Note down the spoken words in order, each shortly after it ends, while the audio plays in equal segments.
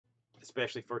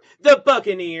especially for the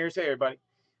Buccaneers. Hey, everybody.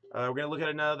 We're going to look at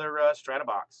another Strata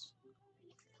box.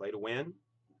 Play to win.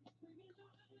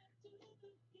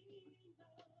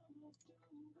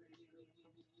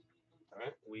 All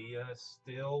right, we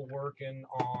still working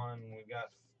on, we got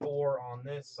 4 on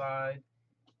this side.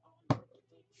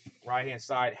 Right-hand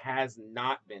side has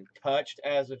not been touched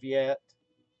as of yet.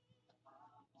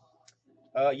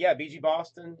 Yeah, BG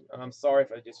Boston. I'm sorry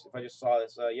if I just saw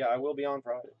this. Yeah, I will be on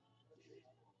Friday.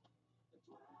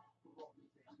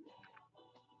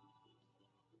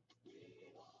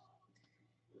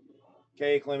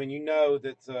 Okay, Clement, you know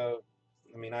that.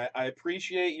 I mean, I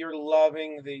appreciate your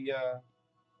loving the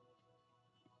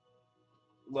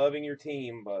loving your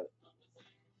team, but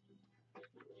you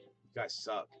guys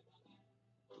suck.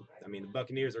 I mean, the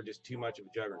Buccaneers are just too much of a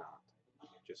juggernaut.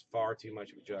 Just far too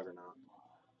much of a juggernaut.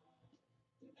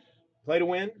 Play to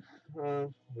win.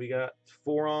 We got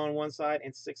 4 on one side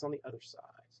and 6 on the other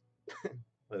side.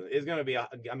 It's going to be,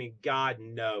 I mean, God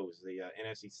knows the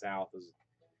NFC South is.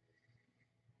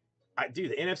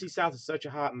 Dude, the NFC South is such a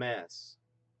hot mess.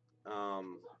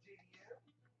 God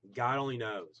only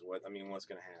knows what's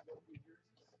going to happen.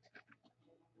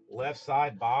 Left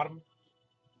side, bottom.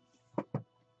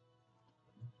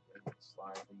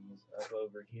 Slide these up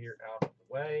over here out of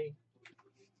the way.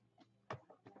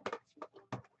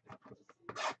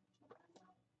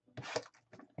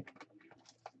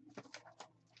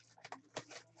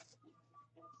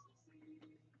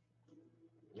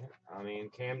 Yeah, I mean,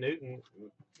 Cam Newton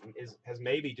has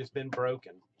maybe just been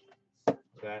broken.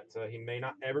 That he may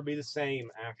not ever be the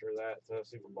same after that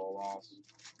Super Bowl loss.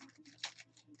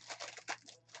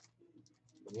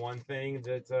 The one thing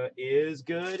that is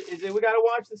good is that we got to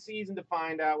watch the season to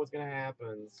find out what's going to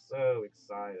happen. So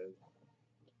excited.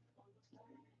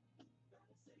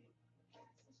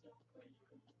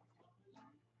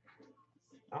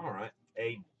 All right,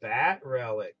 a bat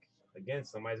relic. Again,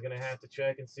 somebody's going to have to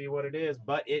check and see what it is,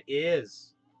 but it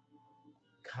is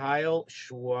Kyle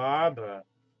Schwab.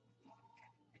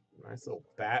 Nice little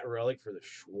bat relic for the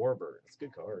Schwarber. That's a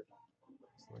good card.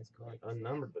 It's a nice card.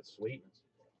 Unnumbered, but sweetness.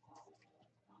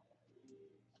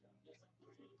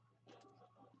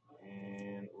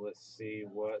 And let's see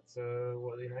what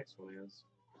the next one is.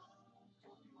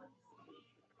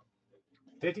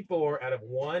 54 out of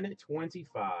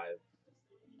 125.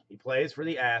 He plays for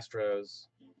the Astros.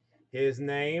 His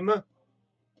name,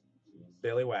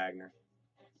 Billy Wagner.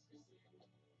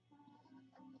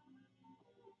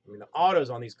 I mean, the autos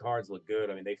on these cards look good.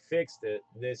 I mean, they fixed it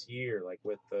this year, like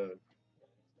with the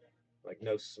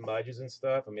no smudges and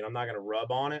stuff. I mean, I'm not gonna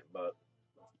rub on it, but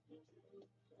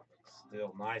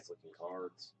still nice looking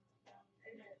cards.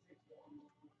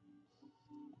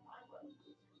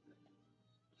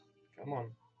 Come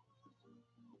on.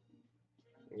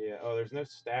 Yeah. Oh, there's no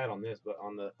stat on this, but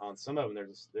on some of them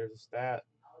there's a stat.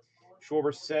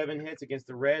 Schwarber 7 hits against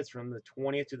the Reds from the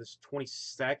 20th to the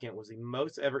 22nd was the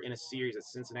most ever in a series at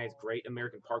Cincinnati's Great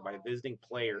American Park by a visiting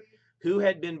player who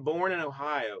had been born in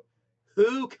Ohio.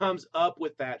 Who comes up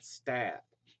with that stat?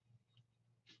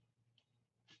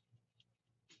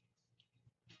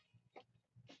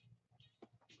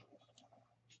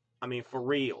 I mean, for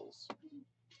reals.